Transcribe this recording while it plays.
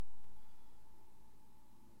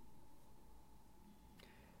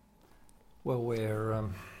Well, we're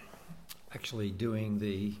actually doing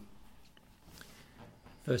the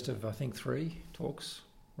first of, I think, 3 talks,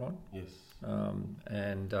 Ron? Yes.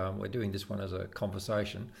 And we're doing this one as a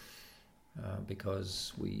conversation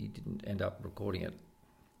because we didn't end up recording it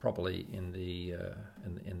properly in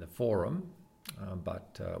the forum,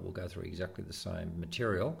 but we'll go through exactly the same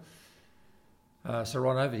material. So,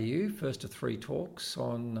 Ron, over to you. First of 3 talks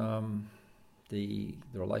on the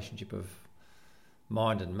relationship of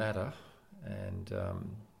mind and matter, and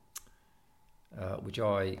which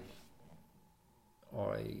I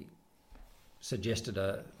suggested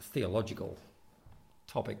a theological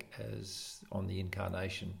topic as on the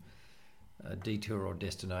incarnation, detour or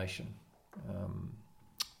destination.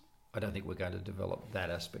 I don't think we're going to develop that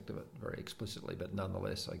aspect of it very explicitly, but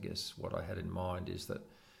nonetheless, I guess what I had in mind is that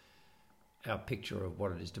our picture of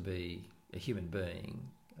what it is to be a human being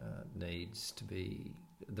needs to be,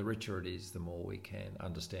 the richer it is, the more we can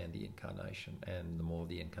understand the incarnation, and the more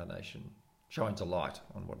the incarnation shines a light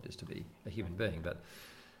on what it is to be a human being. But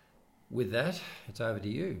with that, it's over to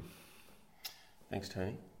you. Thanks,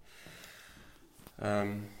 Tony.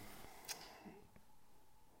 I'm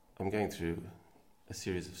going through a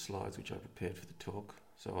series of slides which I prepared for the talk,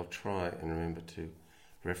 so I'll try and remember to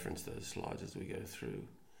reference those slides as we go through.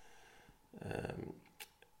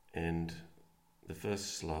 And the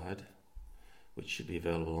first slide, which should be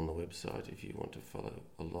available on the website if you want to follow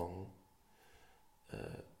along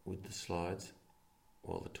with the slides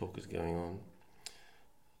while the talk is going on.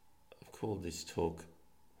 I've called this talk,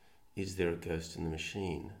 "Is There a Ghost in the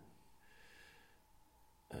Machine?"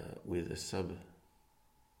 With a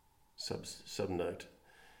subnote.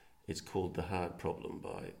 It's called "The Hard Problem"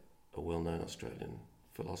 by a well-known Australian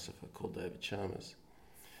philosopher called David Chalmers.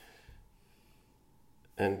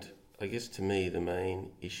 And I guess to me the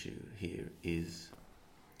main issue here is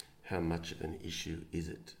how much of an issue is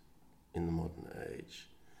it in the modern age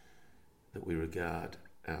that we regard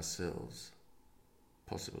ourselves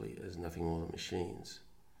possibly as nothing more than machines?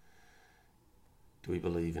 Do we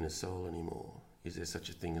believe in a soul anymore? Is there such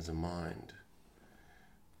a thing as a mind?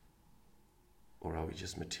 Or are we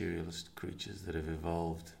just materialist creatures that have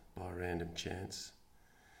evolved by random chance?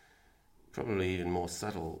 Probably even more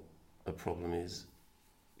subtle a problem is,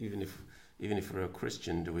 even if we're a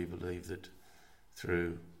Christian, do we believe that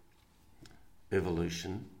through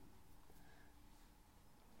evolution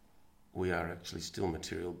we are actually still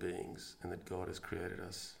material beings, and that God has created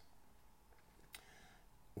us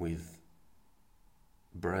with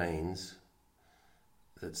brains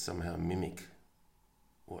that somehow mimic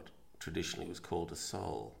what traditionally was called a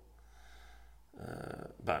soul,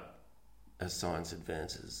 but as science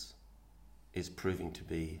advances is proving to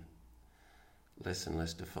be less and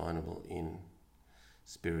less definable in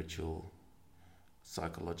spiritual,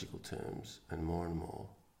 psychological terms, and more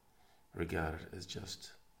regarded as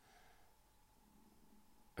just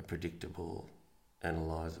a predictable,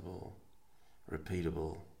 analysable,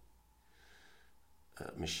 repeatable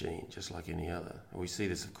machine, just like any other. And we see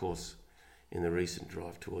this, of course, in the recent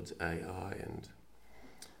drive towards AI and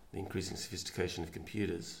the increasing sophistication of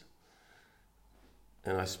computers.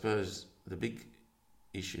 And I suppose the big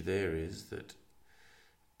issue there is that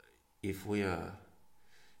if we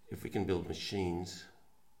can build machines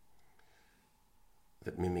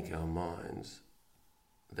that mimic our minds,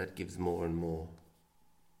 that gives more and more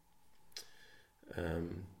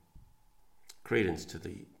credence to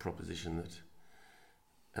the proposition that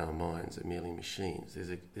our minds are merely machines.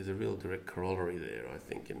 There's a real direct corollary there, I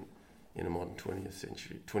think, in a modern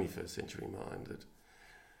 21st century mind, that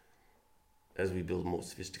as we build more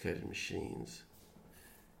sophisticated machines,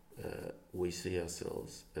 we see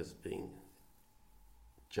ourselves as being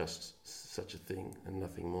just such a thing and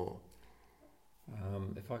nothing more.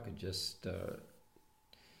 If I could just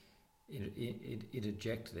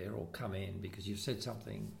interject there or come in, because you've said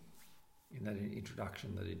something in that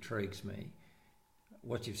introduction that intrigues me.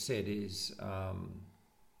 What you've said is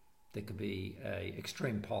there could be a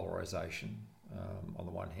extreme polarisation. On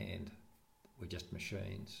the one hand, we're just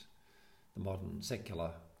machines, the modern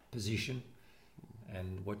secular position.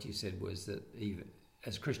 And what you said was that even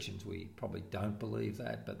as Christians, we probably don't believe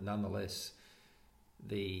that, but nonetheless,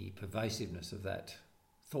 the pervasiveness of that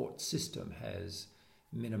thought system has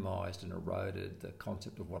minimised and eroded the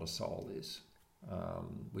concept of what a soul is,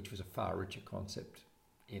 which was a far richer concept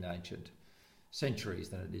in ancient centuries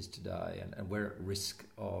than it is today. And we're at risk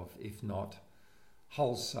of, if not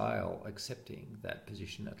wholesale accepting that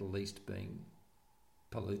position, at least being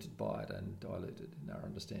polluted by it and diluted in our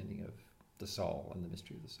understanding of the soul and the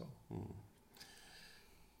mystery of the soul.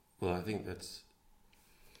 Well, I think that's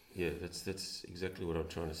exactly what I'm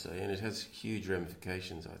trying to say, and it has huge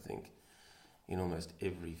ramifications, I think, in almost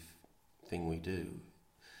everything we do.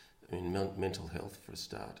 I mean, mental health, for a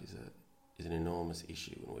start, is an enormous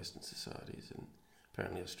issue in Western societies, and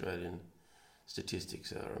apparently Australian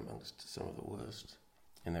statistics are amongst some of the worst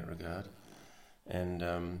in that regard. And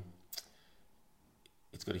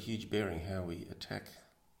it's got a huge bearing how we attack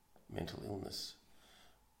mental illness,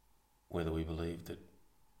 whether we believe that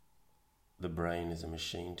the brain is a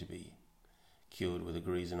machine to be cured with a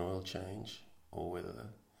grease and oil change, or whether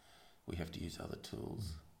we have to use other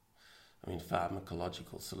tools. I mean,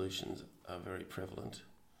 pharmacological solutions are very prevalent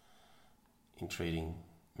in treating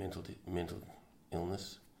mental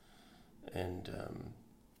illness, and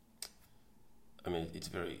I mean, it's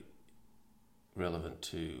very relevant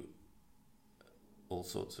to all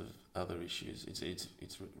sorts of other issues.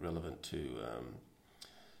 It's relevant to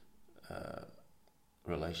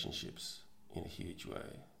relationships in a huge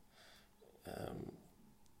way,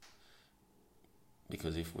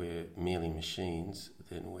 because if we're merely machines,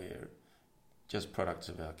 then we're just products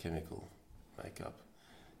of our chemical makeup,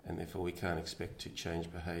 and therefore we can't expect to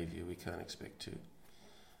change behaviour. We can't expect to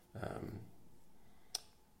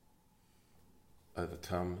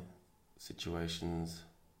overcome situations.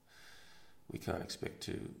 We can't expect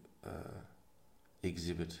to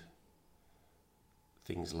exhibit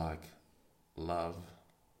things like love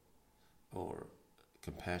or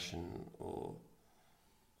compassion or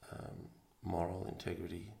moral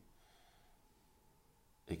integrity,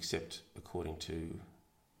 except according to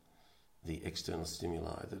the external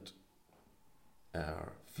stimuli that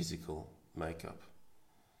our physical makeup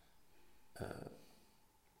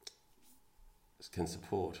can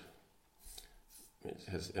support. It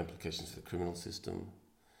has implications for the criminal system,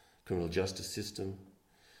 criminal justice system.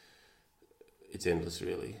 It's endless,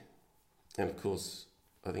 really. And of course,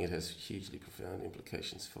 I think it has hugely profound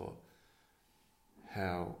implications for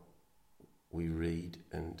how we read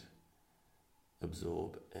and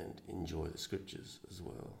absorb and enjoy the scriptures as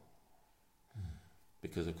well.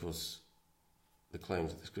 Because, of course, the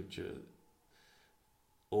claims of the scripture,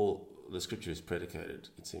 all the scripture is predicated,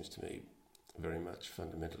 it seems to me, very much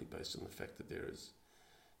fundamentally based on the fact that there is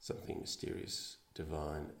something mysterious,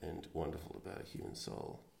 divine, and wonderful about a human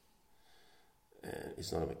soul. And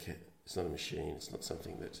it's not a machine. It's not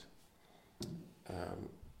something that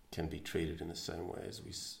can be treated in the same way as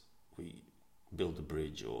we build a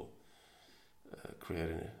bridge or create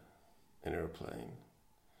an aeroplane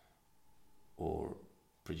or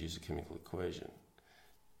produce a chemical equation.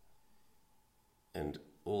 And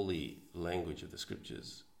all the language of the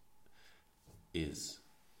scriptures is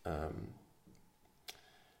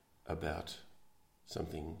about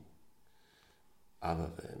something other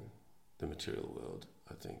than the material world,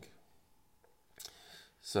 I think.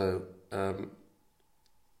 So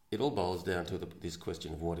it all boils down to this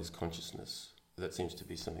question of what is consciousness. That seems to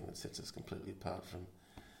be something that sets us completely apart from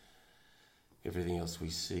everything else we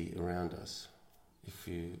see around us. If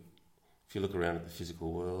you look around at the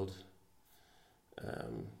physical world,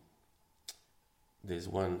 there's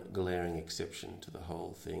one glaring exception to the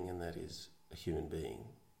whole thing, and that is a human being.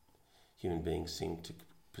 Human beings seem to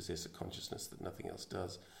possess a consciousness that nothing else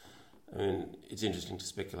does. I mean, it's interesting to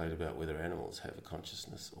speculate about whether animals have a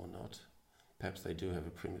consciousness or not. Perhaps they do have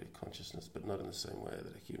a primitive consciousness, but not in the same way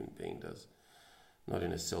that a human being does. Not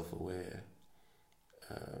in a self-aware,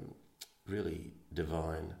 really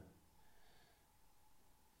divine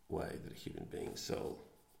way that a human being's soul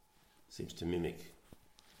seems to mimic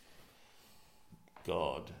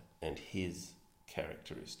God and his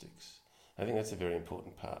characteristics. I think that's a very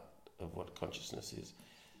important part of what consciousness is.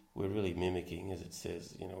 We're really mimicking, as it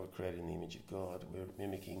says, we're creating the image of God. We're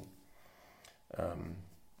mimicking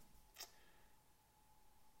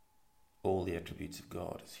all the attributes of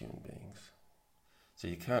God as human beings. So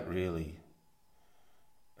you can't really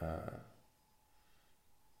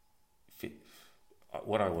fit.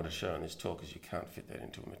 What I want to show in this talk is you can't fit that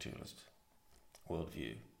into a materialist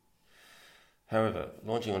worldview. However,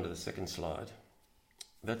 launching onto the second slide,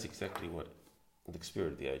 that's exactly what the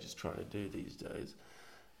Spirit of the Age is trying to do these days.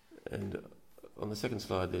 And on the second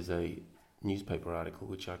slide, there's a newspaper article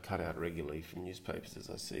which I cut out regularly from newspapers as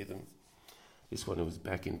I see them. This one was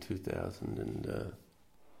back in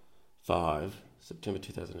 2005, September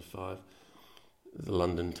 2005. The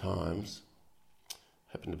London Times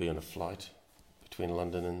happened to be on a flight between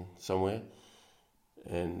London and somewhere,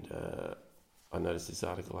 and I noticed this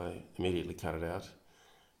article. I immediately cut it out.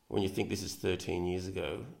 When you think this is 13 years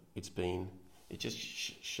ago, it just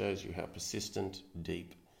shows you how persistent,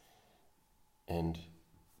 deep, and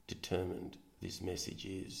determined this message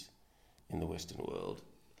is in the Western world,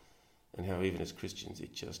 and how even as Christians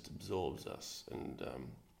it just absorbs us and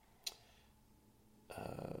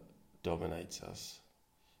dominates us,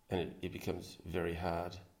 and it becomes very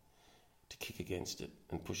hard to kick against it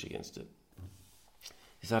and push against it.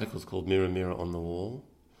 This article is called Mirror, Mirror on the Wall.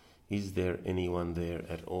 Is there anyone there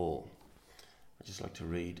at all? I'd just like to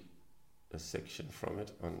read a section from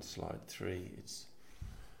it on slide 3. It's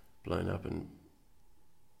blown up and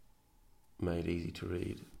made easy to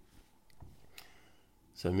read.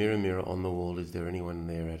 So, mirror, mirror on the wall, is there anyone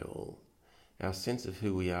there at all? Our sense of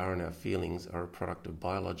who we are and our feelings are a product of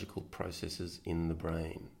biological processes in the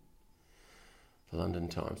brain. The London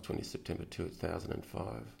Times, 20 September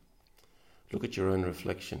 2005. Look at your own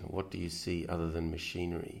reflection. What do you see other than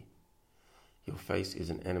machinery? Your face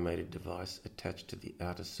is an animated device attached to the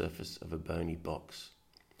outer surface of a bony box.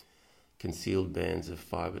 Concealed bands of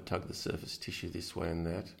fibre tug the surface tissue this way and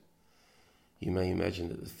that. You may imagine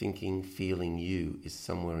that the thinking, feeling you is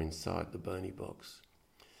somewhere inside the bony box.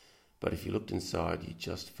 But if you looked inside, you'd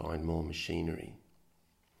just find more machinery.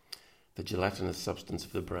 The gelatinous substance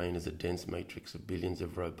of the brain is a dense matrix of billions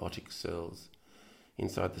of robotic cells.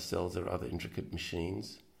 Inside the cells are other intricate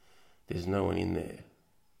machines. There's no one in there.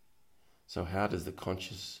 So how does the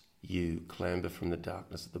conscious you clamber from the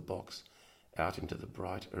darkness of the box out into the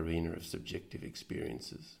bright arena of subjective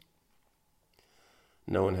experiences?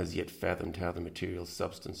 No one has yet fathomed how the material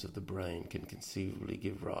substance of the brain can conceivably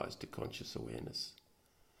give rise to conscious awareness.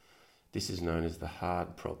 This is known as the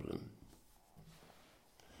hard problem.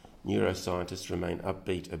 Neuroscientists remain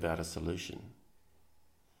upbeat about a solution,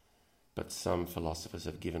 but some philosophers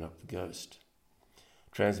have given up the ghost.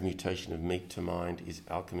 Transmutation of meat to mind is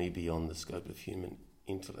alchemy beyond the scope of human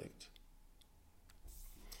intellect.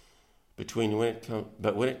 But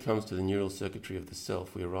when it comes to the neural circuitry of the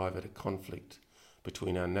self, we arrive at a conflict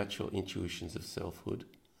between our natural intuitions of selfhood,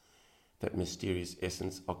 that mysterious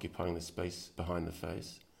essence occupying the space behind the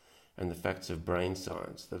face, and the facts of brain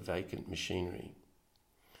science, the vacant machinery.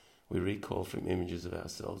 We recoil from images of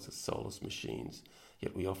ourselves as soulless machines,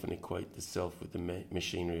 yet we often equate the self with the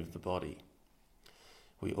machinery of the body.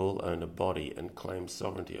 We all own a body and claim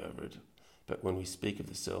sovereignty over it, but when we speak of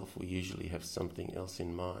the self, we usually have something else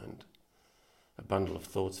in mind. A bundle of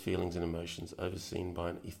thoughts, feelings and emotions overseen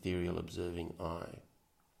by an ethereal observing eye.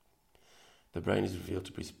 The brain is revealed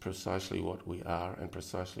to be precisely what we are and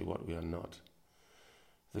precisely what we are not.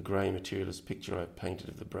 The grey materialist picture I've painted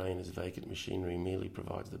of the brain as vacant machinery merely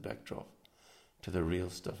provides the backdrop to the real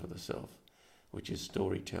stuff of the self, which is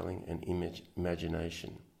storytelling and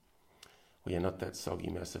imagination. We are not that soggy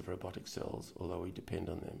mass of robotic cells, although we depend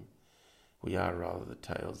on them. We are rather the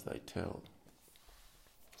tales they tell.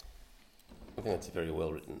 I think that's a very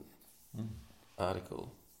well written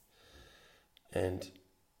article, and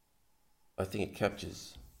I think it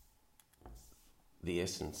captures the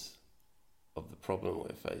essence of the problem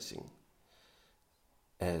we're facing,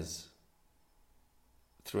 as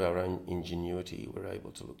through our own ingenuity we're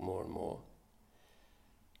able to look more and more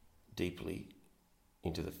deeply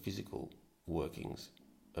into the physical workings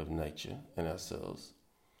of nature and ourselves.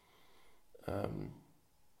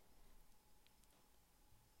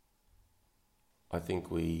 I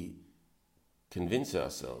think we convince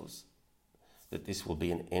ourselves that this will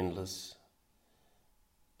be an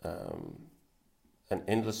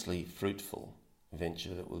endlessly fruitful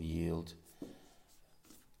venture that will yield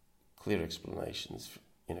clear explanations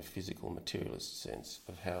in a physical materialist sense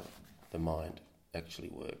of how the mind actually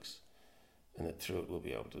works, and that through it we'll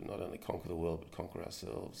be able to not only conquer the world but conquer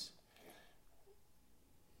ourselves.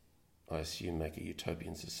 I assume make a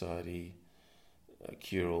utopian society,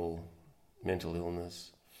 cure all mental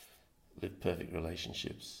illness, live perfect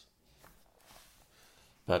relationships.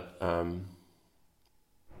 But I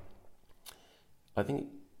think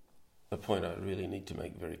the point I really need to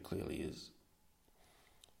make very clearly is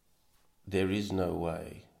there is no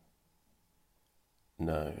way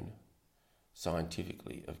known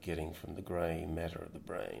scientifically of getting from the grey matter of the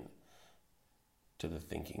brain to the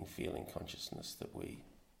thinking, feeling consciousness that we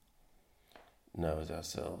know as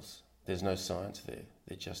ourselves. There's no science there.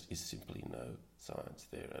 There just is simply no science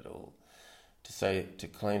there at all. To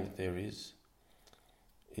claim that there is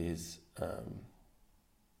an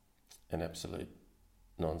absolute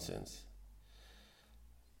nonsense.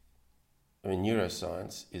 I mean,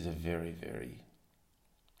 neuroscience is a very, very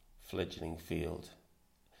fledgling field,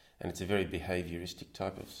 and it's a very behaviouristic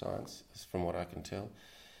type of science, from what I can tell.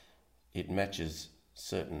 It matches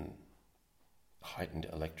certain heightened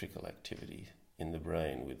electrical activity in the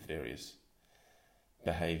brain with various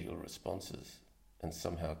behavioural responses, and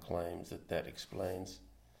somehow claims that that explains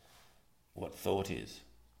what thought is.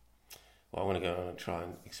 Well, I want to go on and try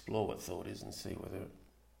and explore what thought is and see whether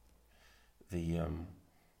the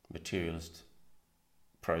materialist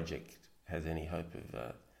project has any hope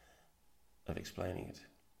of of explaining it.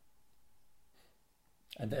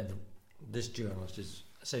 And then this journalist is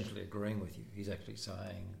essentially agreeing with you. He's actually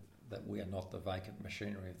saying that we are not the vacant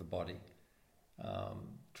machinery of the body.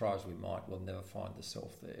 Try as we might, we'll never find the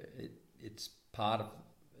self there. It's part of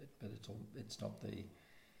it, but it's not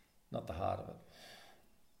the heart of it.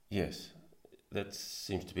 Yes, that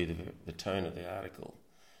seems to be the tone of the article,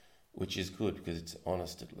 which is good because it's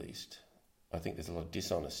honest at least. I think there's a lot of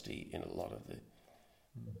dishonesty in a lot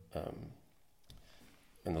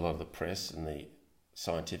of the press and the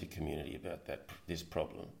scientific community about this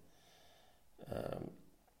problem.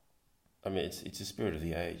 I mean, it's a spirit of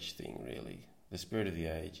the age thing, really. The spirit of the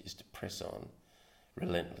age is to press on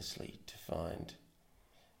relentlessly to find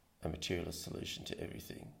a materialist solution to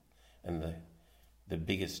everything, and the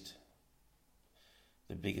biggest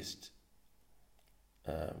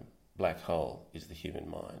black hole is the human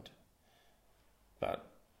mind. But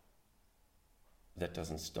that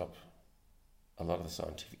doesn't stop a lot of the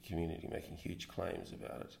scientific community making huge claims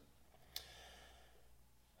about it,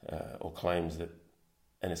 or claims that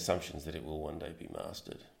and assumptions that it will one day be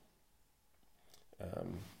mastered.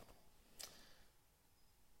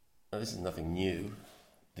 Now, this is nothing new,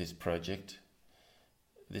 this project.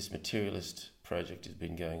 This materialist project has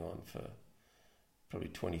been going on for probably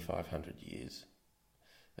 2,500 years,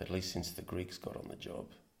 at least since the Greeks got on the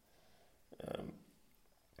job.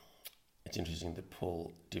 It's interesting that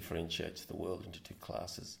Paul differentiates the world into two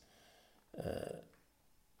classes,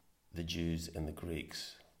 the Jews and the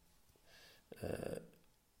Greeks. I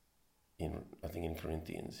think in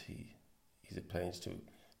Corinthians he's at pains to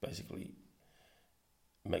basically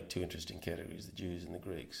make two interesting categories, the Jews and the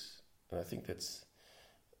Greeks. And I think that's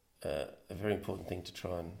a very important thing to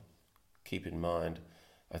try and keep in mind.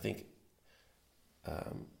 I think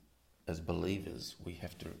as believers we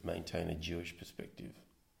have to maintain a Jewish perspective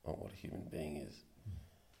on what a human being is.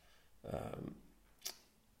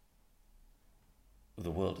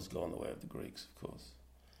 The world has gone the way of the Greeks, of course.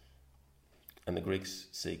 And the Greeks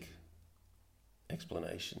seek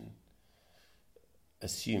explanation,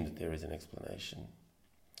 assume that there is an explanation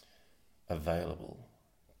available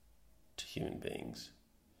to human beings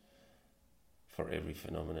for every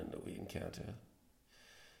phenomenon that we encounter.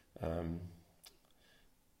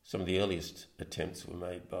 Some of the earliest attempts were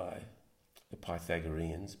made by the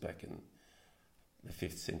Pythagoreans back in the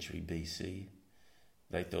 5th century BC.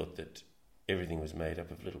 They thought that everything was made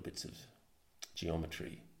up of little bits of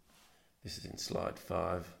geometry. This is in slide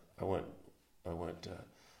 5. I won't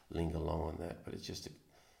linger long on that, but it's just,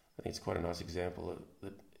 I think it's quite a nice example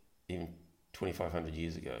that even 2,500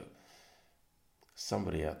 years ago,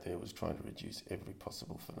 somebody out there was trying to reduce every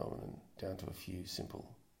possible phenomenon down to a few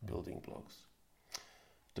simple building blocks.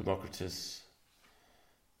 Democritus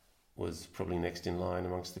was probably next in line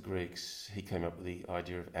amongst the Greeks. He came up with the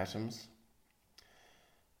idea of atoms.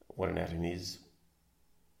 What an atom is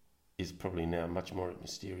probably now much more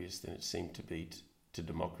mysterious than it seemed to be to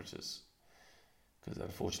Democritus, because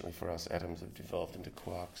unfortunately for us, atoms have devolved into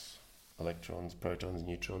quarks, electrons, protons,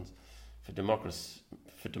 neutrons. For Democritus,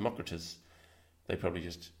 they probably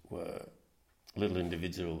just were little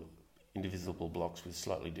indivisible blocks with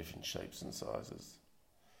slightly different shapes and sizes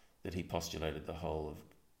that he postulated the whole of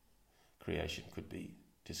creation could be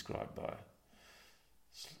described by.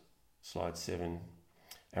 Slide 7.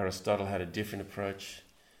 Aristotle had a different approach.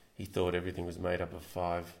 He thought everything was made up of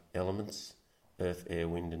 5 elements: earth, air,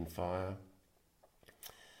 wind and fire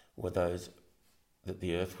were those that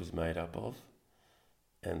the earth was made up of,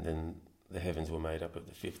 and then the heavens were made up of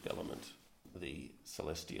the 5th element, the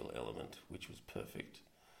celestial element, which was perfect.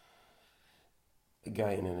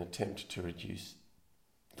 Again, an attempt to reduce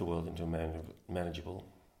the world into a manageable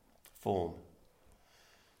form.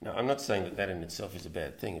 Now, I'm not saying that in itself is a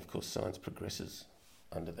bad thing. Of course, science progresses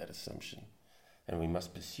under that assumption, and we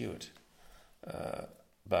must pursue it.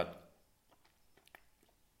 But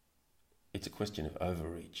it's a question of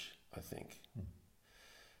overreach, I think.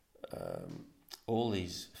 All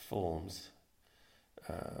these forms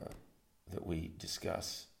that we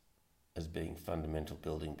discuss as being fundamental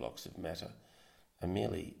building blocks of matter are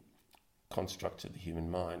merely constructs of the human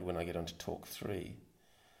mind. When I get on to talk 3,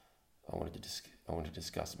 I want to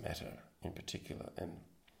discuss matter in particular and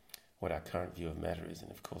what our current view of matter is.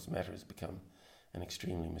 And of course, matter has become an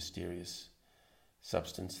extremely mysterious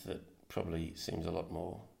substance that probably seems a lot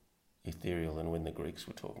more ethereal than when the Greeks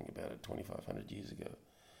were talking about it 2,500 years ago.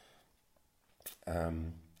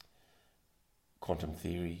 Quantum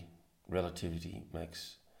theory, relativity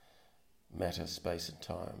makes matter, space and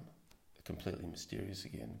time completely mysterious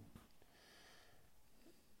again.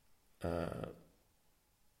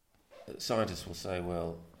 Scientists will say,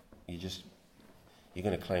 well, you you're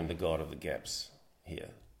going to claim the God of the gaps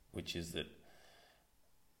here, which is that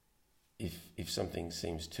if something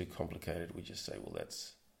seems too complicated, we just say, well,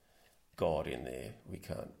 that's God in there.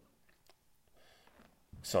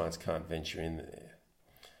 Science can't venture in there.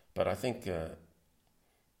 But I think the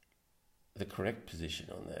correct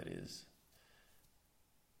position on that is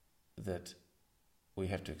that we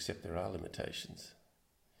have to accept there are limitations.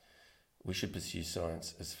 We should pursue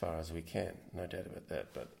science as far as we can, no doubt about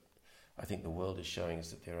that, but I think the world is showing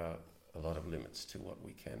us that there are a lot of limits to what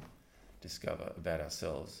we can discover about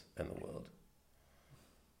ourselves and the world.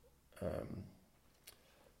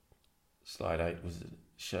 Slide 8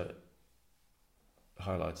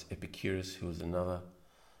 highlights Epicurus, who was another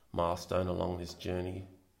milestone along this journey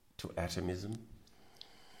to atomism.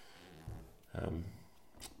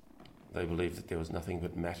 They believed that there was nothing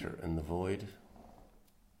but matter and the void,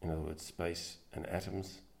 in other words, space and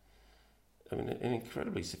atoms. I mean, an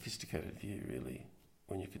incredibly sophisticated view, really,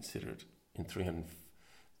 when you consider it in 3rd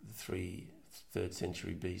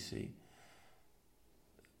century BC.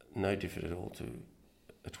 No different at all to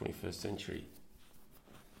a 21st century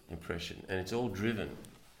impression. And it's all driven.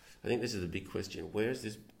 I think this is the big question. Where's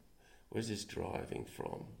this driving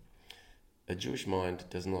from? A Jewish mind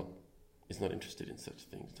is not interested in such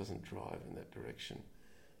things, doesn't drive in that direction.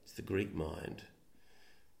 It's the Greek mind.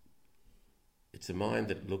 It's a mind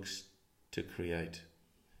that looks to create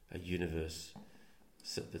a universe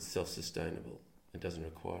that's self-sustainable. It doesn't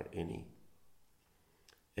require any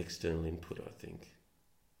external input, I think.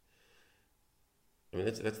 I mean,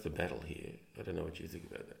 that's the battle here. I don't know what you think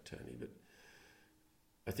about that, Tony, but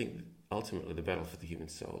I think ultimately the battle for the human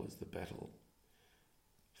soul is the battle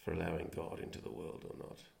for allowing God into the world or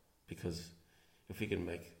not. Because if we can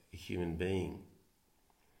make a human being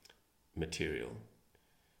material,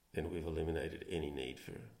 then we've eliminated any need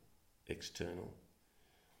for external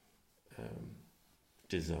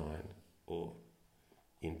design or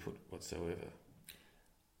input whatsoever.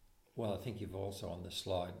 Well, I think you've also on the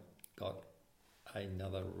slide got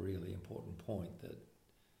another really important point that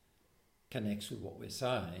connects with what we're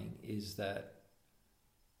saying, is that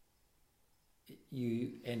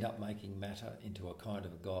you end up making matter into a kind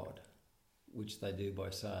of a God, which they do by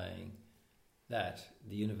saying that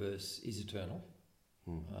the universe is eternal,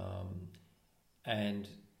 and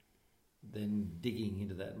then digging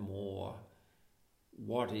into that more,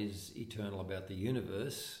 what is eternal about the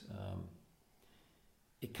universe?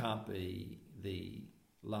 It can't be the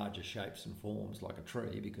larger shapes and forms like a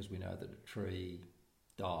tree, because we know that a tree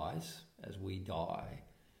dies as we die,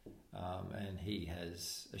 and he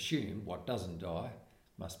has assumed what doesn't die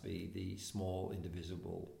must be the small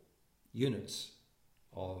indivisible units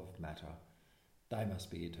of matter. They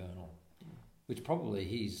must be eternal, which probably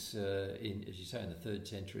he's, as you say, in the 3rd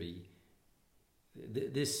century.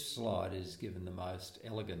 This slide is given the most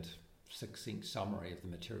elegant, succinct summary of the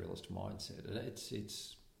materialist mindset.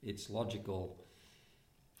 Its logical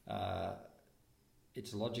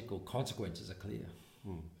consequences are clear.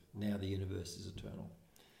 Now the universe is eternal,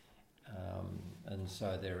 and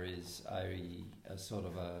so there is a sort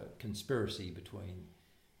of a conspiracy between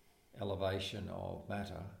elevation of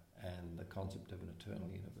matter and the concept of an eternal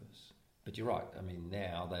universe. But you're right. I mean,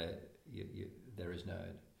 now there is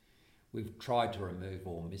no. We've tried to remove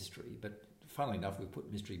all mystery, but funnily enough, we've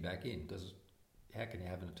put mystery back in, because how can you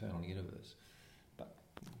have an eternal universe? But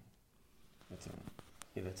that's another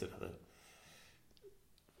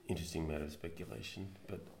interesting matter of speculation.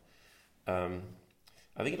 But I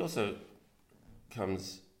think it also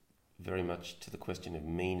comes very much to the question of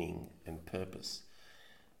meaning and purpose.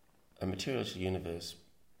 A materialist universe,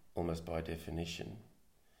 almost by definition,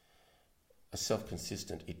 a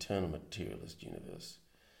self-consistent, eternal materialist universe,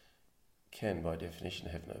 can, by definition,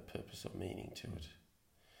 have no purpose or meaning to it.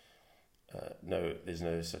 There's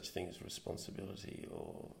no such thing as responsibility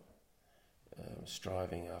or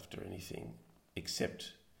striving after anything,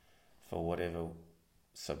 except for whatever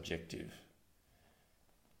subjective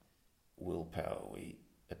willpower we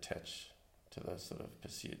attach to those sort of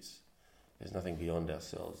pursuits. There's nothing beyond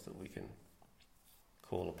ourselves that we can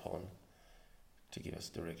call upon to give us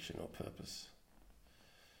direction or purpose.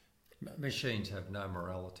 Machines have no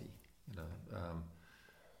morality.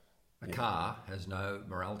 A car has no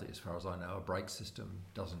morality, as far as I know. A brake system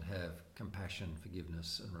doesn't have compassion,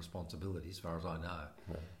 forgiveness, and responsibility, as far as I know.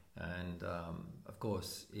 No. And of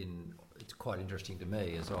course, it's quite interesting to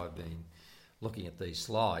me, as I've been looking at these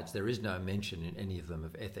slides, there is no mention in any of them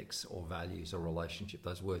of ethics or values or relationship.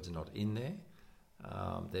 Those words are not in there.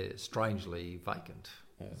 They're strangely vacant.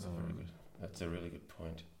 Yeah, that's a really good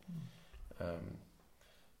point.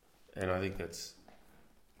 And I think that's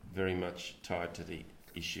very much tied to the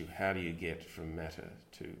issue. How do you get from matter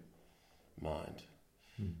to mind?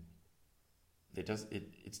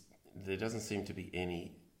 There doesn't seem to be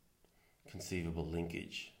any conceivable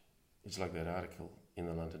linkage. It's like that article in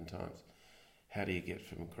the London Times. How do you get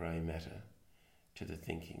from grey matter to the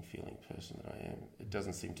thinking, feeling person that I am? It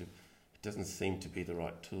doesn't seem to be the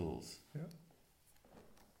right tools. Yeah.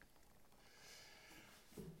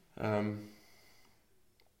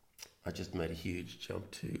 I just made a huge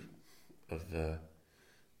jump of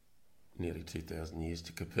nearly 2,000 years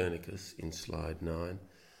to Copernicus in slide 9,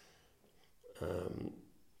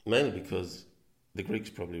 mainly because the Greeks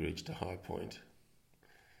probably reached a high point,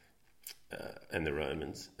 and the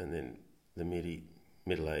Romans, and then the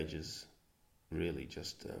Middle Ages really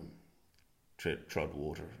just trod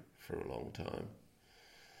water for a long time.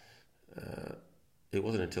 It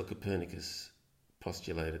wasn't until Copernicus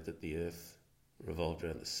postulated that the Earth revolved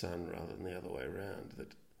around the sun rather than the other way around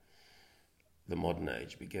that the modern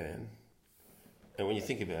age began. And when you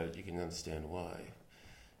think about it, you can understand why.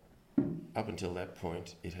 Up until that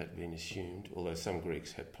point, it had been assumed, although some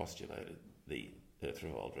Greeks had postulated the Earth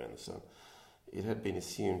revolved around the sun, it had been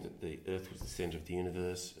assumed that the Earth was the centre of the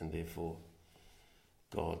universe and therefore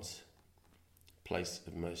God's place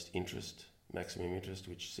of most interest, maximum interest,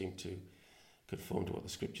 which seemed to conform to what the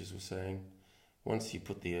scriptures were saying. Once you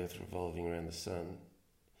put the Earth revolving around the sun,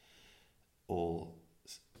 all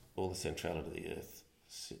the centrality of the Earth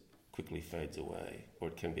quickly fades away, or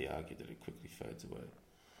it can be argued that it quickly fades away.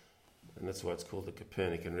 And that's why it's called the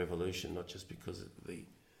Copernican revolution, not just because of the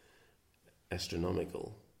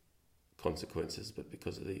astronomical consequences, but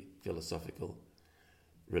because of the philosophical,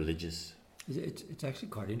 religious. It's actually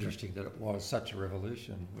quite interesting that it was such a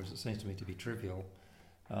revolution, whereas it seems to me to be trivial.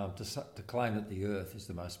 To claim that the Earth is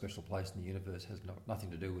the most special place in the universe has nothing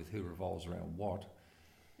to do with who revolves around what.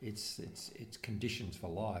 Its conditions for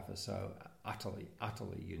life are so utterly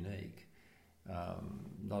unique,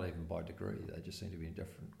 not even by degree. They just seem to be in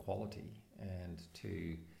different quality. And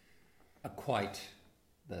to equate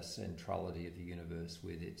the centrality of the universe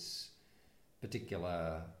with its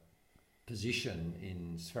particular position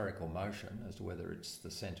in spherical motion, as to whether it's the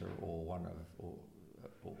centre or one of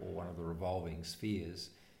the revolving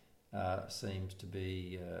spheres, seems to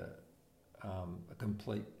be a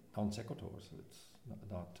complete non sequitur. So it's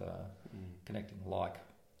not connecting like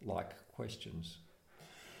questions.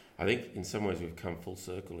 I think in some ways we've come full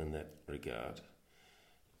circle in that regard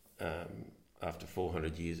after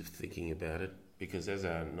 400 years of thinking about it, because as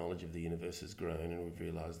our knowledge of the universe has grown and we've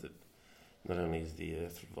realised that not only is the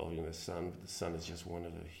Earth revolving around the sun, but the sun is just one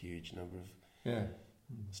of a huge number of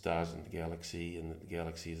stars in the galaxy, and that the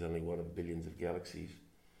galaxy is only one of billions of galaxies.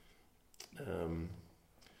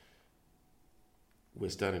 We're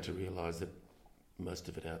starting to realise that most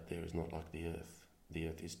of it out there is not like the Earth. The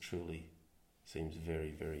Earth seems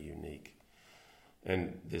very, very unique.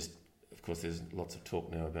 And there's lots of talk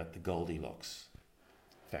now about the Goldilocks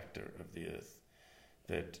factor of the Earth,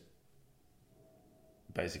 that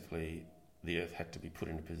basically the Earth had to be put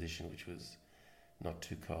in a position which was not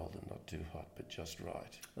too cold and not too hot, but just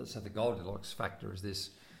right. So the Goldilocks factor is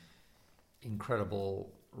this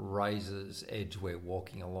incredible razor's edge we're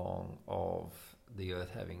walking along of the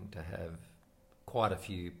Earth having to have quite a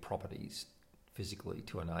few properties physically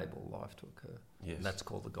to enable life to occur. Yes. And that's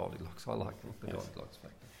called the Goldilocks. I like the Goldilocks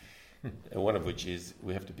factor. And one of which is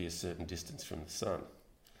we have to be a certain distance from the sun,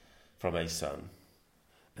 from a sun,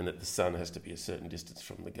 and that the sun has to be a certain distance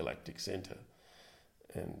from the galactic centre,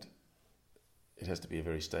 and it has to be a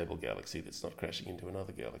very stable galaxy that's not crashing into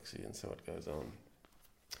another galaxy, and so it goes on.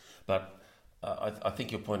 But I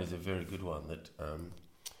think your point is a very good one, that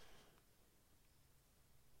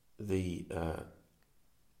the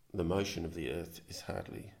motion of the Earth is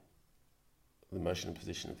hardly, the motion and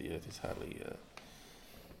position of the Earth is hardly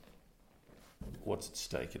what's at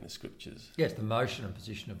stake in the scriptures. Yes, the motion and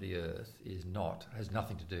position of the Earth has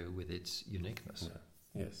nothing to do with its uniqueness. No.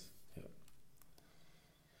 Yes.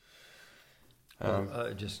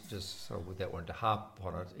 Well, just sort of without wanting to harp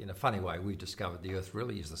on it, in a funny way, we've discovered the Earth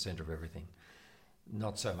really is the centre of everything.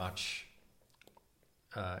 Not so much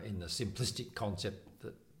in the simplistic concept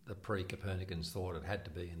that the pre-Copernicans thought it had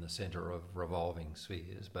to be in the centre of revolving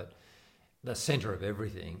spheres, but the centre of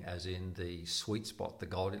everything, as in the sweet spot, the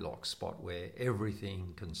Goldilocks spot, where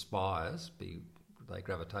everything conspires, be they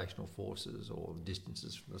gravitational forces or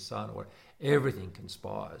distances from the sun, or everything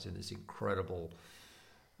conspires in this incredible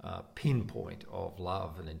pinpoint of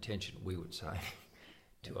love and intention, we would say,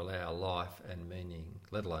 to allow life and meaning,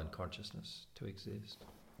 let alone consciousness, to exist.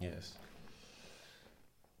 Yes.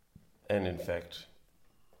 And in fact,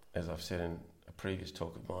 as I've said in a previous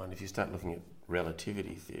talk of mine, if you start looking at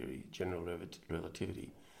relativity theory, general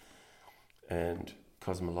relativity, and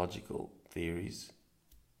cosmological theories,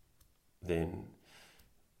 then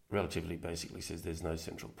relativity basically says there's no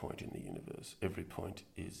central point in the universe. Every point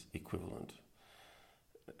is equivalent.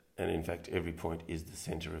 And in fact, every point is the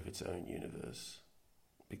centre of its own universe,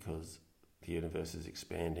 because the universe is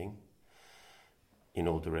expanding in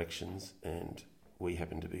all directions, and we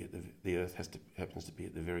happen to be at the Earth happens to be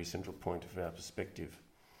at the very central point of our perspective,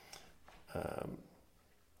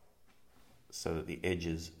 so that the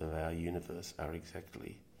edges of our universe are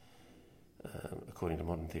exactly, according to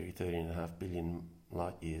modern theory, 13.5 billion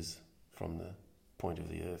light years from the point of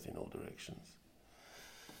the Earth in all directions.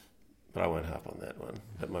 But I won't harp on that one.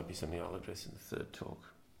 That might be something I'll address in the third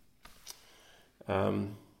talk.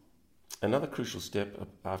 Another crucial step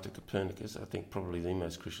after Copernicus, I think probably the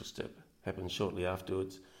most crucial step, happened shortly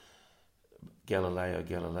afterwards. Galileo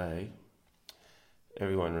Galilei.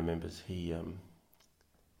 Everyone remembers he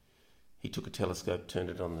took a telescope, turned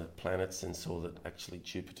it on the planets, and saw that actually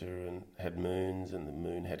Jupiter had moons, and the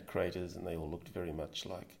moon had craters, and they all looked very much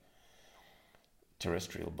like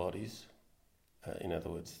terrestrial bodies. In other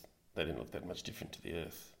words, they didn't look that much different to the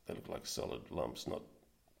Earth. They looked like solid lumps, not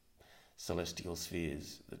celestial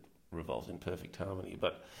spheres that revolved in perfect harmony.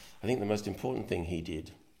 But I think the most important thing he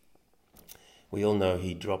did, we all know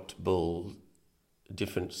he dropped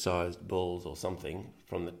different sized balls or something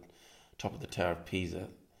from the top of the Tower of Pisa,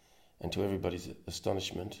 and to everybody's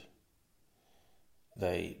astonishment,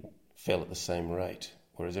 they fell at the same rate,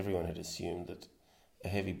 whereas everyone had assumed that a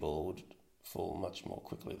heavy ball would fall much more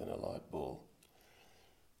quickly than a light ball.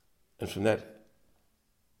 And from that,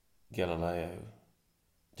 Galileo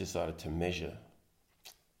decided to measure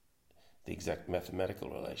the exact mathematical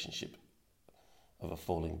relationship of a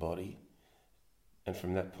falling body, and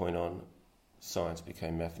from that point on, science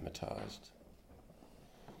became mathematised,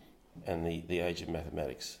 and the age of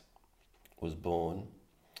mathematics was born,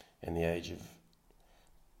 and the age of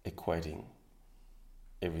equating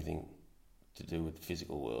everything to do with the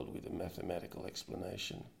physical world with a mathematical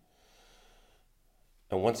explanation.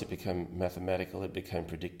 And once it became mathematical, it became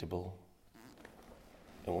predictable.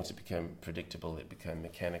 And once it became predictable, it became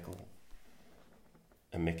mechanical,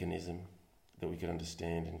 a mechanism that we could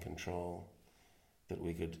understand and control, that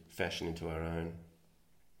we could fashion into our own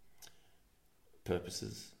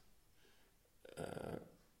purposes.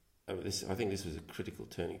 I think this was a critical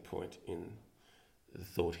turning point in the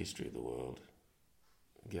thought history of the world.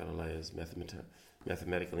 Galileo's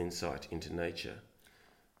mathematical insight into nature.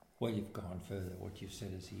 Well, you've gone further. What you've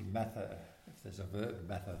said is if there's a verb,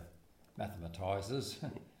 mathematises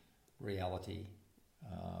reality,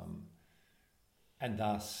 and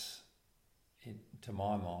thus, to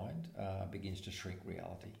my mind, begins to shrink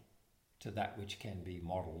reality to that which can be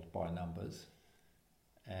modelled by numbers.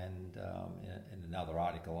 And in another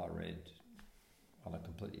article I read on a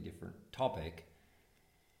completely different topic,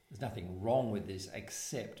 there's nothing wrong with this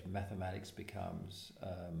except mathematics becomes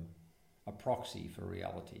a proxy for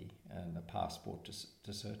reality and a passport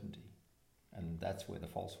to certainty. And that's where the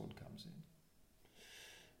falsehood comes in.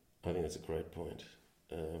 I think that's a great point.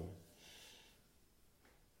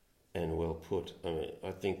 And well put. I mean,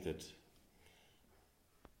 I think that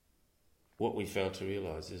what we fail to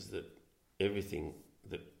realise is that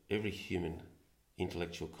every human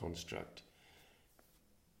intellectual construct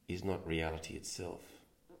is not reality itself.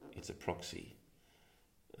 It's a proxy.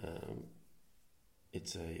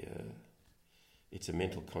 It's a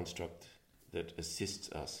mental construct that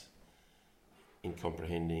assists us in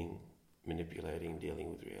comprehending, manipulating, dealing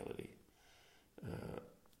with reality.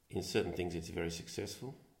 In certain things, it's very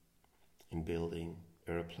successful in building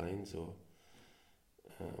aeroplanes or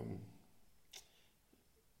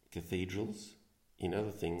cathedrals. In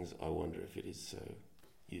other things, I wonder if it is so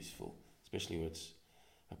useful, especially when it's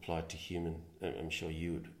applied to human. I'm sure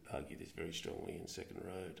you would argue this very strongly in Second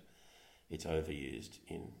Road. It's overused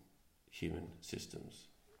in human systems.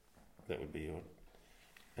 That would be your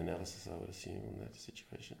analysis, I would assume, on that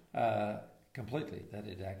situation. Completely. That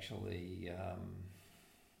it actually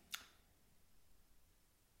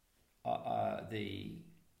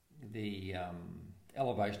the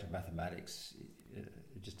elevation of mathematics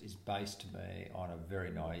just is based to me on a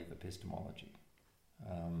very naive epistemology.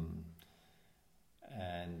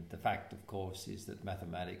 And the fact, of course, is that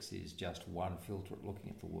mathematics is just one filter at looking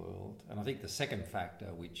at the world. And I think the second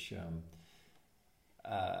factor, which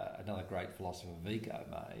another great philosopher, Vico,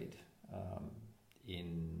 made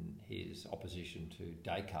in his opposition to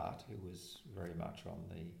Descartes, who was very much on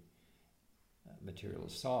the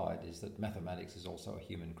materialist side, is that mathematics is also a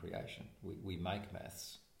human creation. We make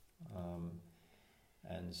maths.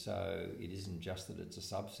 And so it isn't just that it's a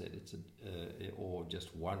subset, or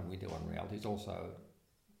just one window on reality. It's also,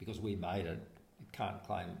 because we made it, it can't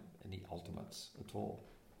claim any ultimates at all.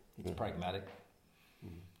 It's pragmatic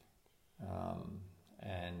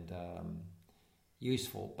and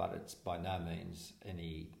useful, but it's by no means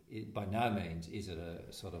is it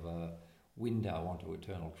a sort of a window onto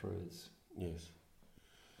eternal truths. Yes.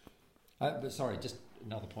 But sorry, just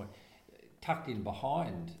another point. Tucked in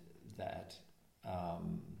behind that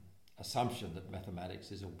assumption that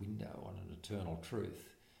mathematics is a window on an eternal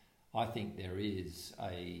truth, I think there is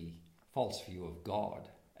a false view of God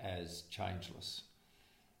as changeless.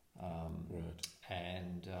 Right.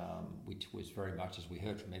 And which was very much, as we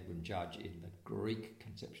heard from Edwin Judge, in the Greek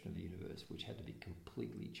conception of the universe, which had to be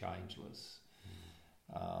completely changeless.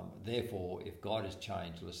 Therefore, if God is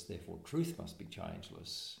changeless, therefore truth must be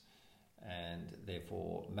changeless. And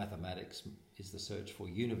therefore mathematics is the search for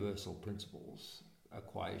universal principles,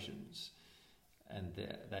 equations, and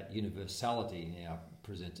that universality now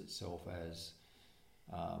presents itself as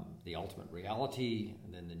the ultimate reality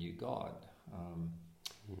and then the new God.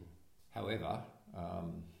 However,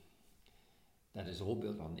 that is all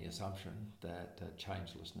built on the assumption that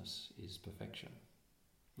changelessness is perfection,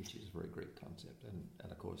 which is a very Greek concept.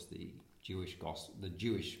 And of course the Jewish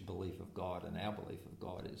belief of God and our belief of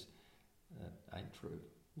God is ain't true.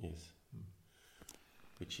 Yes.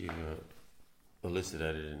 Which you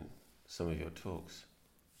elucidated in some of your talks.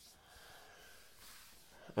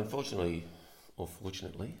 Unfortunately, or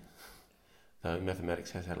fortunately, though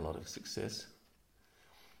mathematics has had a lot of success,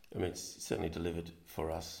 I mean, it's certainly delivered for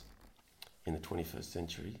us in the 21st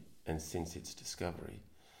century and since its discovery,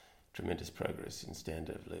 tremendous progress in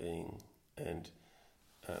standard of living and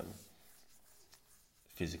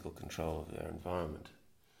physical control of our environment.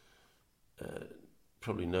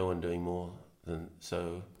 Probably no one doing more than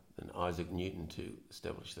Isaac Newton to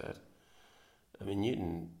establish that. I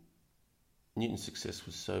mean, Newton's success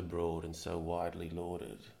was so broad and so widely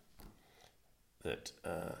lauded that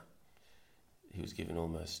he was given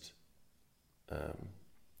almost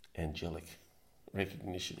angelic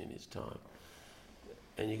recognition in his time.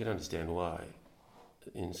 And you can understand why.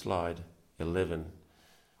 In slide 11,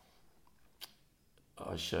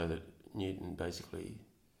 I show that Newton basically,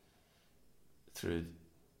 through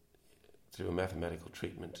a mathematical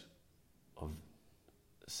treatment of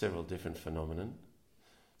several different phenomena,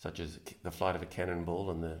 such as the flight of a cannonball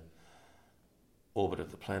and the orbit of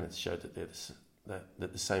the planets, showed that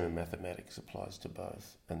the same in mathematics applies to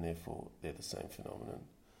both, and therefore they're the same phenomenon.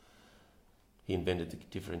 He invented the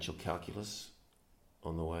differential calculus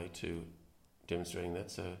on the way to demonstrating that,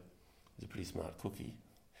 so he's a pretty smart cookie.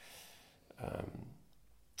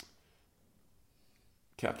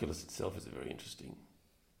 Calculus itself is a very interesting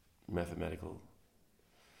mathematical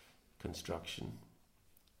construction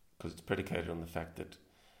because it's predicated on the fact that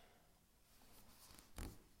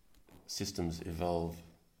systems evolve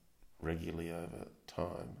regularly over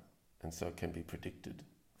time and so can be predicted.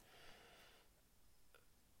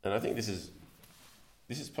 And I think this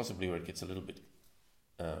is possibly where it gets a little bit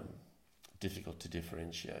difficult to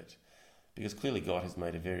differentiate, because clearly God has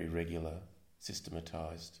made a very regular,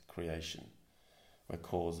 systematized creation where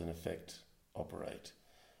cause and effect operate,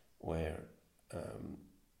 where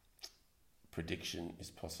prediction is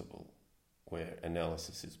possible, where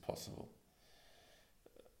analysis is possible.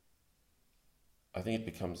 I think it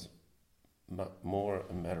becomes more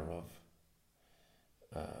a matter of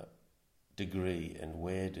degree and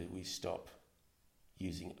where do we stop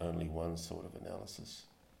using only one sort of analysis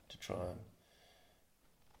to try and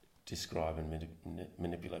describe and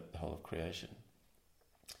manipulate the whole of creation.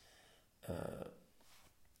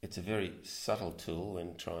 It's a very subtle tool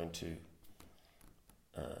in trying to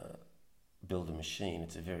build a machine.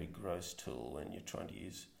 It's a very gross tool when you're trying to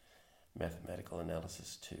use mathematical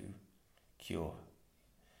analysis to cure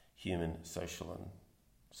human, social and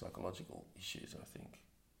psychological issues, I think,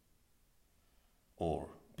 or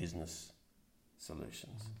business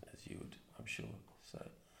solutions, as you would, I'm sure, say.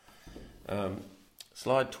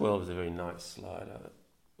 Slide 12 is a very nice slide,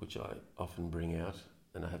 which I often bring out,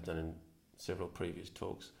 and I have done in several previous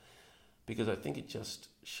talks, because I think it just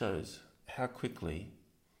shows how quickly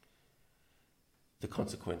the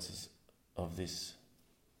consequences of this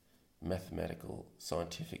mathematical,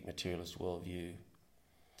 scientific, materialist worldview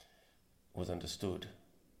was understood.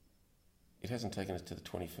 It hasn't taken us to the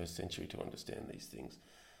 21st century to understand these things.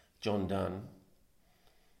 John Donne,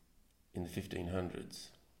 in the 1500s,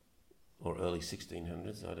 or early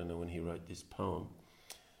 1600s, I don't know when he wrote this poem,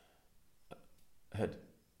 had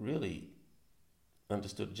really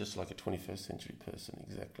understood, just like a 21st century person,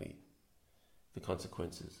 exactly the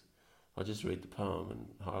consequences I'll just read the poem and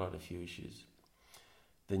highlight a few issues.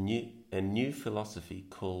 A new philosophy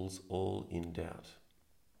calls all in doubt.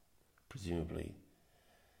 Presumably,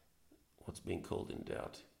 what's being called in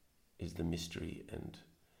doubt is the mystery and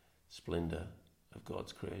splendour of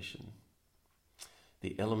God's creation.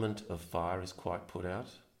 The element of fire is quite put out.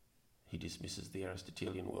 He dismisses the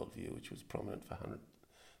Aristotelian worldview, which was prominent for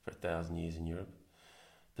 1,000 years in Europe.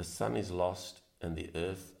 The sun is lost, and the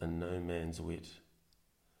earth and no man's wit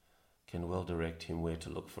can well direct him where to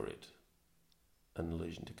look for it. An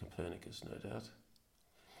allusion to Copernicus, no doubt.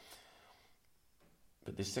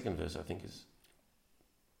 But this second verse, I think, is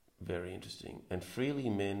very interesting. And freely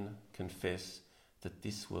men confess that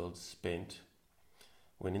this world's spent,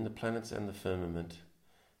 when in the planets and the firmament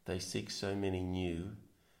they seek so many new,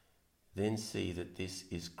 then see that this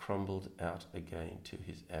is crumbled out again to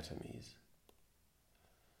his atomies.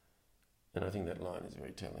 And I think that line is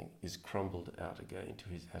very telling, is crumbled out again to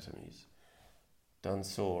his atomies. Donne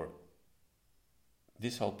saw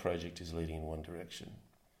this whole project is leading in one direction,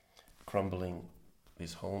 crumbling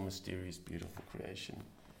this whole mysterious, beautiful creation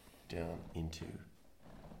down into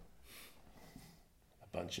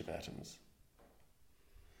a bunch of atoms.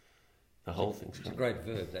 The whole thing's It's a great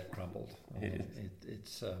verb, that crumbled.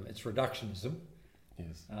 It's reductionism.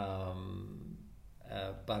 Yes.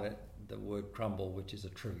 But the word crumble, which is a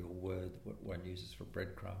trivial word what one uses for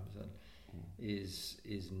breadcrumbs, and is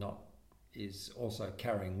also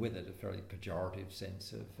carrying with it a fairly pejorative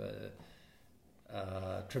sense of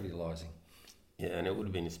trivialising. Yeah, and it would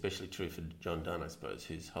have been especially true for John Donne, I suppose,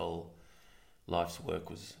 whose whole life's work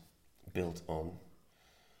was built on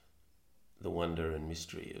the wonder and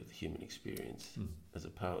mystery of the human experience as a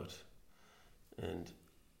poet. And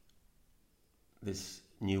this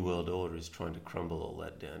New World Order is trying to crumble all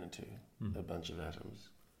that down into a bunch of atoms.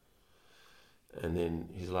 And then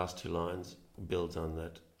his last two lines builds on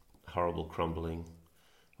that horrible crumbling,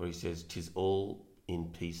 where he says, "'Tis all in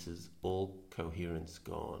pieces, all coherence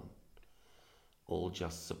gone, all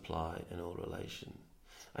just supply and all relation."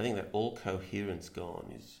 I think that all coherence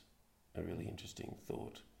gone is a really interesting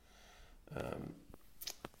thought.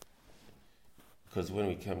 Because when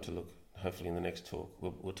we come to look, hopefully in the next talk,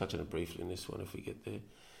 we'll touch on it briefly in this one if we get there.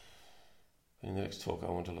 In the next talk, I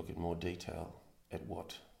want to look at more detail at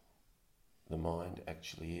what the mind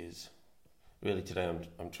actually is. Really, today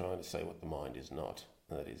I'm trying to say what the mind is not,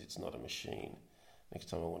 and that is, it's not a machine. Next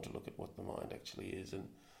time I want to look at what the mind actually is. And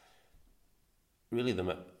really,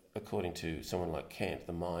 according to someone like Kant,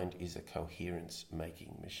 the mind is a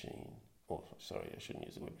coherence-making machine. Or, sorry, I shouldn't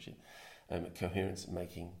use the word machine. A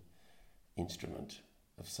coherence-making instrument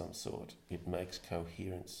of some sort. It makes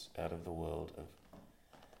coherence out of the world of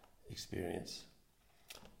experience.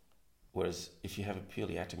 Whereas if you have a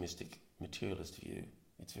purely atomistic materialist view,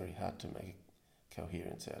 it's very hard to make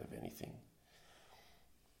coherence out of anything.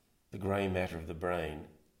 The grey matter of the brain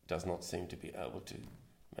does not seem to be able to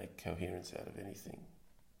make coherence out of anything.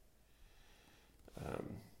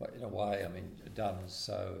 But in a way, I mean, Donne's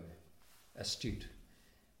so astute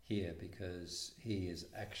here because he is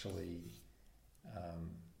actually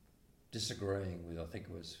disagreeing with, I think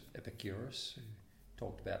it was Epicurus, who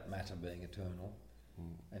talked about matter being eternal.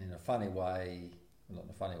 And in a funny way, well, not in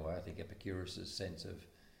a funny way, I think Epicurus' sense of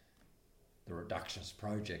the reductionist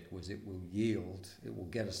project was it will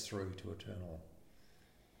get us through to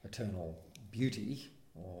eternal beauty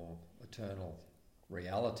or eternal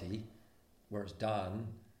reality, whereas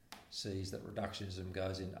Donne sees that reductionism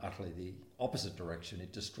goes in utterly the opposite direction.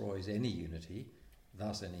 It destroys any unity,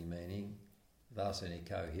 thus any meaning, thus any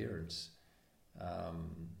coherence.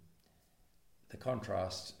 The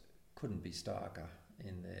contrast couldn't be starker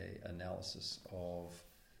in their analysis of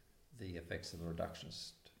the effects of the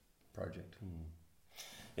reductionist project.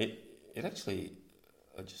 It actually,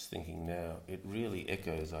 I'm just thinking now, it really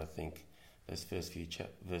echoes, I think, those first few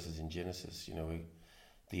verses in Genesis, you know, where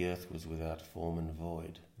the earth was without form and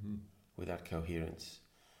void, without coherence,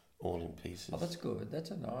 all in pieces. Oh, that's good.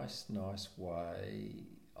 That's a nice way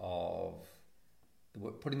of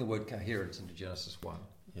putting the word coherence into Genesis 1.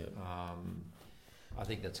 Yeah. I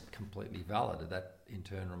think that's completely valid. That in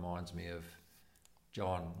turn reminds me of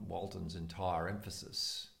John Walton's entire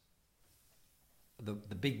emphasis.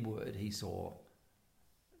 The big word he saw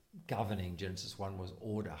governing Genesis 1 was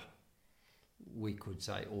order. We could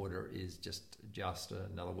say order is just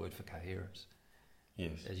another word for coherence.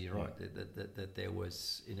 Yes. As you're right, that there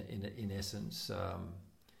was, in essence,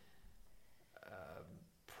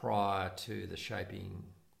 prior to the shaping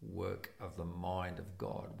work of the mind of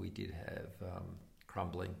God, we did have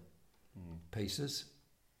crumbling pieces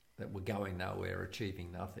that were going nowhere,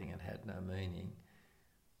 achieving nothing, and had no meaning.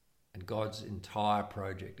 And God's entire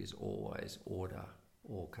project is always order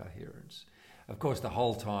or coherence. Of course, the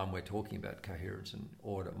whole time we're talking about coherence and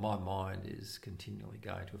order, my mind is continually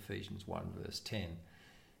going to Ephesians 1 verse 10,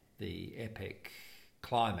 the epic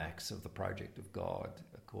climax of the project of God,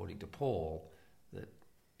 according to Paul, that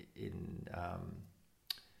in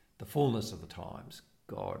the fullness of the times,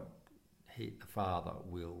 God, the Father,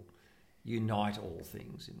 will unite all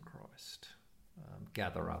things in Christ,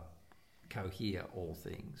 gather up, cohere all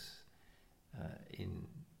things in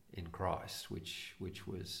Christ, which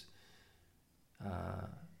was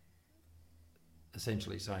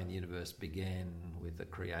essentially saying the universe began with a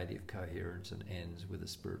creative coherence and ends with a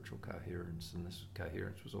spiritual coherence, and this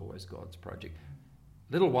coherence was always God's project.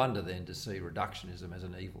 Little wonder then to see reductionism as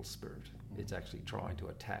an evil spirit. It's actually trying to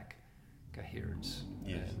attack coherence,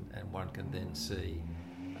 yes. and one can then see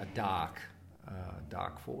a dark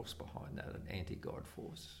force behind that, an anti-God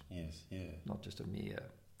force. Yes, yeah. Not just a mere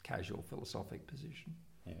casual philosophic position.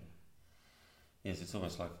 Yeah. Yes, it's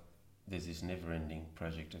almost like there's this never-ending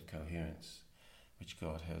project of coherence which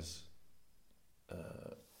God has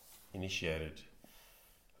initiated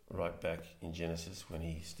right back in Genesis when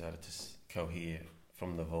he started to cohere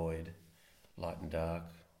from the void, light and dark,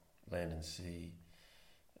 land and sea,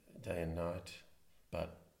 day and night.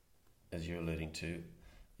 But as you're alluding to,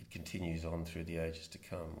 it continues on through the ages to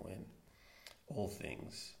come when all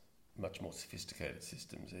things, much more sophisticated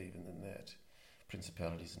systems even than that,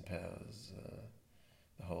 principalities and powers,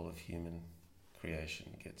 the whole of human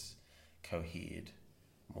creation gets cohered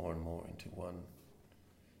more and more into one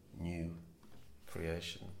new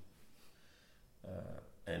creation,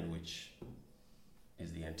 and which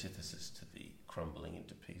is the antithesis to the crumbling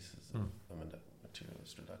into pieces of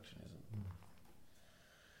materialist reductionism.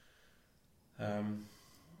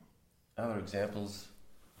 Other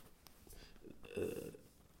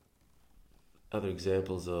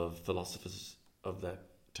examples of philosophers of that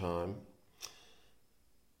time,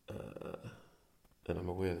 and I'm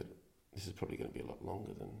aware that this is probably going to be a lot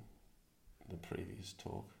longer than the previous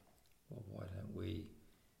talk. Well, why don't we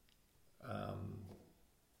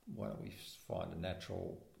find a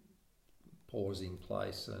natural pausing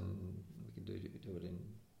place, and we can do it in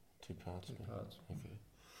two parts. Okay.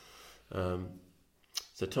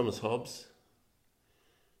 So Thomas Hobbes,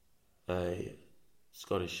 a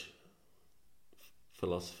Scottish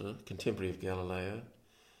philosopher, contemporary of Galileo,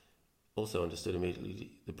 also understood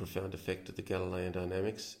immediately the profound effect of the Galilean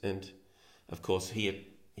dynamics, and of course he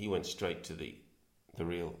went straight to the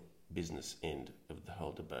real business end of the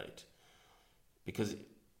whole debate, because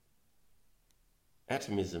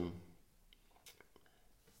atomism,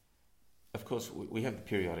 of course we have the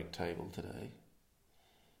periodic table today,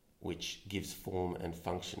 which gives form and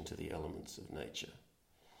function to the elements of nature.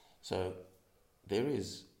 So there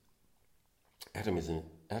is atomism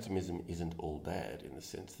isn't all bad in the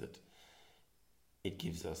sense that it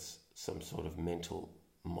gives us some sort of mental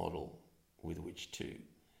model with which to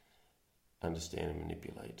understand and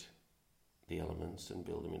manipulate the elements and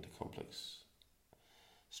build them into complex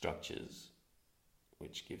structures,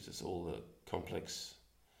 which gives us all the complex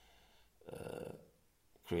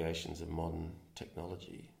creations of modern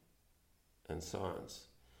technology and science.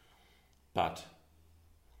 But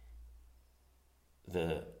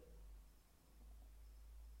the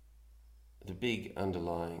big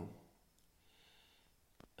underlying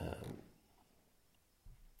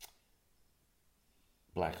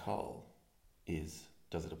black hole is,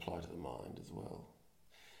 does it apply to the mind as well?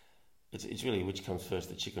 It's really which comes first,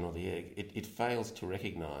 the chicken or the egg. It fails to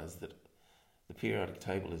recognise that the periodic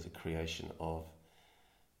table is a creation of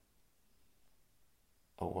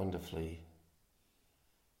a wonderfully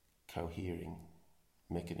cohering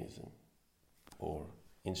mechanism or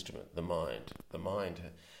instrument, the mind. The mind,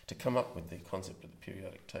 to come up with the concept of the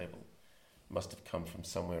periodic table, must have come from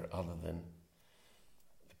somewhere other than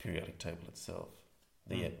the periodic table itself,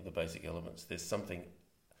 the basic elements. There's something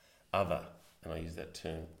other, and I use that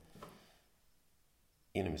term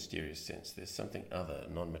in a mysterious sense. There's something other,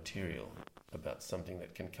 non-material, about something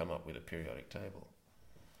that can come up with a periodic table.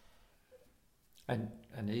 And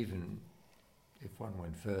even if one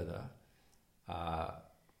went further,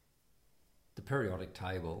 the periodic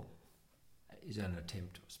table is an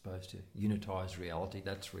attempt, I suppose, to unitise reality.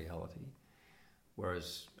 That's reality.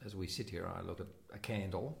 Whereas as we sit here, I look at a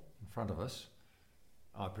candle in front of us,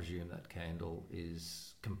 I presume that candle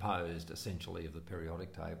is composed essentially of the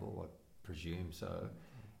periodic table. I presume so.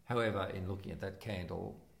 However, in looking at that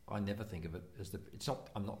candle, I never think of it as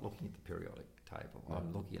I'm not looking at the periodic table. No.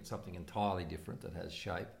 I'm looking at something entirely different that has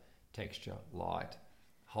shape, texture, light,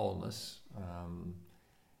 wholeness,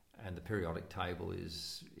 and the periodic table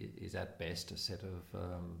is at best a set of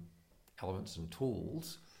elements and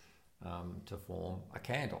tools to form a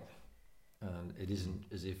candle. And it isn't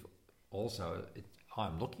as if also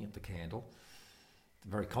I'm looking at the candle. The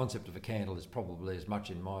very concept of a candle is probably as much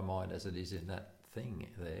in my mind as it is in that thing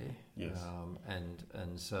there. Yes.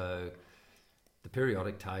 And so the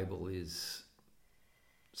periodic table is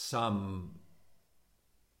some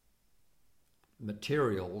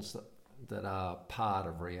materials that are part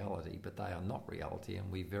of reality, but they are not reality,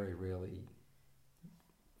 and we very rarely,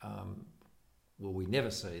 we never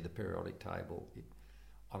see the periodic table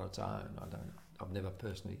on its own. I've never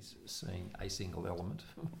personally seen a single element.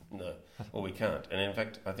 No, well, we can't. And in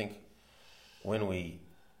fact, I think when we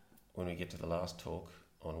get to the last talk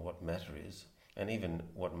on what matter is, and even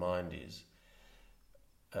what mind is,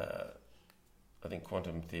 I think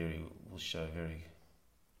quantum theory will show very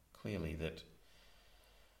clearly that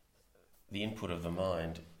the input of the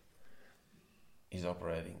mind is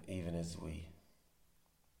operating even as we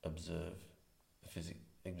observe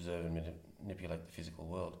and manipulate the physical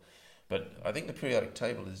world. But I think the periodic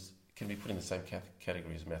table can be put in the same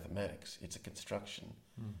category as mathematics. It's a construction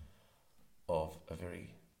of a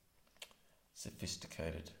very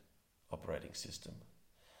sophisticated operating system.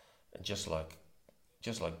 And just like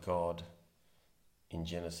God in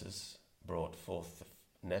Genesis brought forth the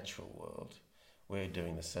natural world, we're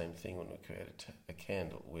doing the same thing when we create a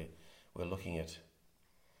candle. We're looking at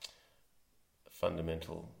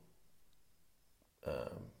fundamental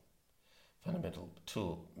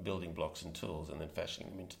tool building blocks and tools, and then fashioning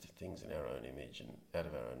them into things in our own image and out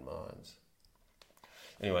of our own minds.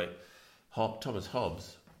 Anyway, Thomas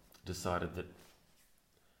Hobbes decided that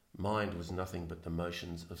mind was nothing but the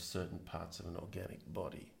motions of certain parts of an organic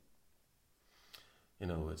body.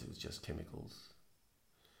 In other words, it was just chemicals.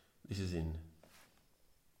 This is in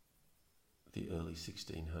the early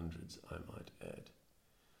 1600s, I might add,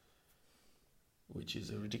 which is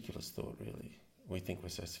a ridiculous thought, really. We think we're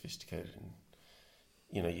so sophisticated, and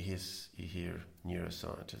you hear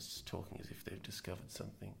neuroscientists talking as if they've discovered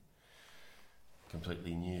something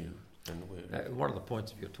completely new. And one of the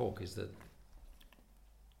points of your talk is that,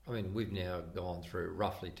 we've now gone through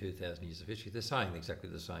roughly 2,000 years of history. They're saying exactly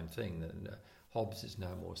the same thing, that Hobbes is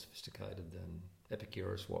no more sophisticated than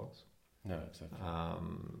Epicurus was. No, exactly.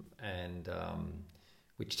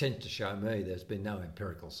 Which tends to show me there's been no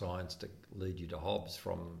empirical science to lead you to Hobbes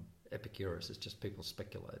from Epicurus. It's just people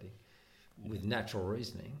speculating with natural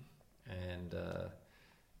reasoning. And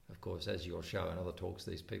of course, as you'll show in other talks,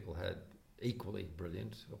 these people had equally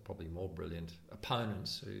brilliant, or probably more brilliant,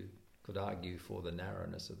 opponents who could argue for the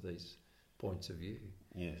narrowness of these points of view.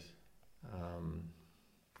 Yes.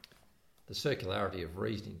 The circularity of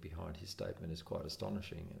reasoning behind his statement is quite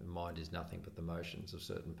astonishing. The mind is nothing but the motions of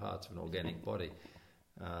certain parts of an organic body.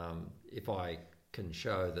 If I can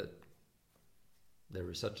show that there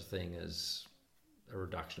is such a thing as a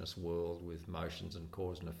reductionist world with motions and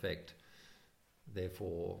cause and effect,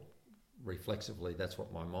 therefore, reflexively, that's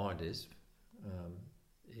what my mind is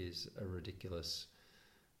a ridiculous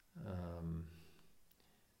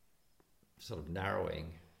sort of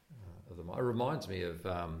narrowing of the mind. It reminds me of...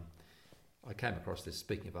 I came across this,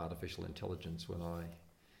 speaking of artificial intelligence, when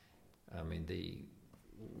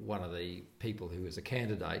one of the people who is a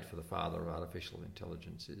candidate for the father of artificial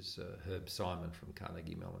intelligence is Herb Simon from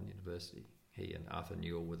Carnegie Mellon University. He and Arthur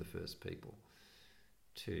Newell were the first people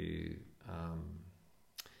to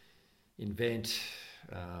invent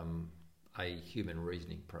a human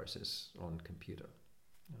reasoning process on computer.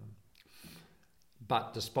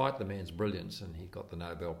 But despite the man's brilliance, and he got the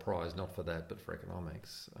Nobel Prize, not for that, but for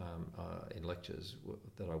economics, in lectures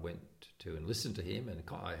that I went to and listened to him, and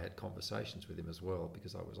I had conversations with him as well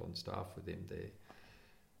because I was on staff with him there.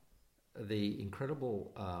 The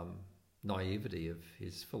incredible naivety of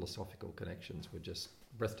his philosophical connections were just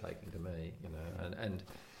breathtaking to me,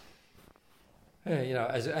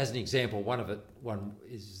 as an example, one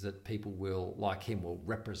is that people will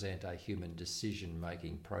represent a human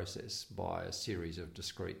decision-making process by a series of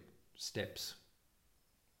discrete steps,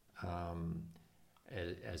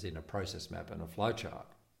 as in a process map and a flowchart,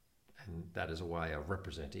 and that is a way of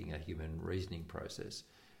representing a human reasoning process.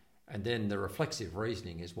 And then the reflexive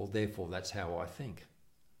reasoning is, well, therefore that's how I think.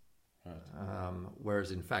 Right. Whereas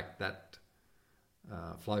in fact that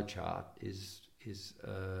flowchart is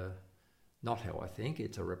not how I think.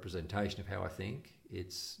 It's a representation of how I think.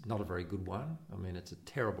 It's not a very good one. It's a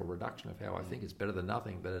terrible reduction of how I think. It's better than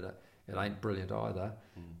nothing, but it ain't brilliant either.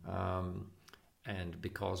 And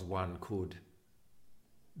because one could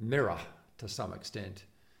mirror, to some extent,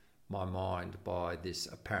 my mind by this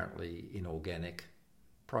apparently inorganic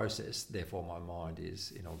process, therefore my mind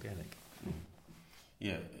is inorganic.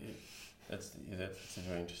 Yeah, that's a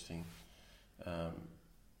very interesting Um,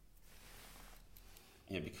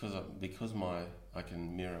 yeah, because I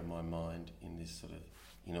can mirror my mind in this sort of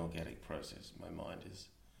inorganic process. My mind is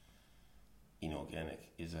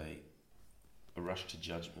inorganic. Is a rush to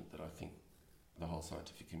judgment that I think the whole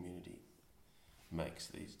scientific community makes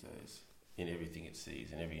these days in everything it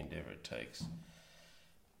sees, in every endeavour it takes.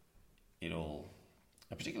 It all,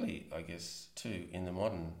 and particularly, I guess, too, in the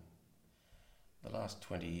last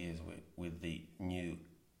 20 years with the new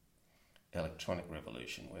electronic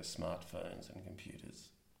revolution where smartphones and computers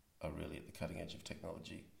are really at the cutting edge of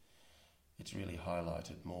technology, it's really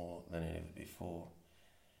highlighted more than ever before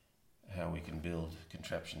how we can build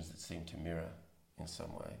contraptions that seem to mirror, in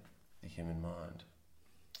some way, the human mind.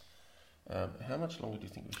 How much longer do you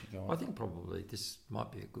think we should go on? I think probably this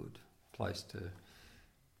might be a good place to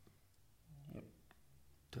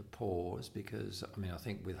pause, because I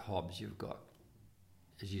think with Hobbes you've got,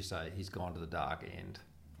 as you say, he's gone to the dark end,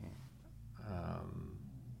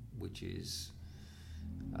 which is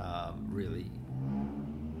really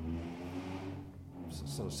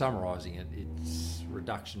sort of summarising it. It's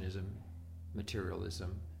reductionism,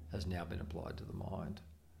 materialism has now been applied to the mind.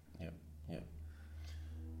 Yep.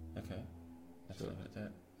 Okay, let's leave it at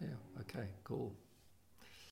that. Yeah. Okay. Cool.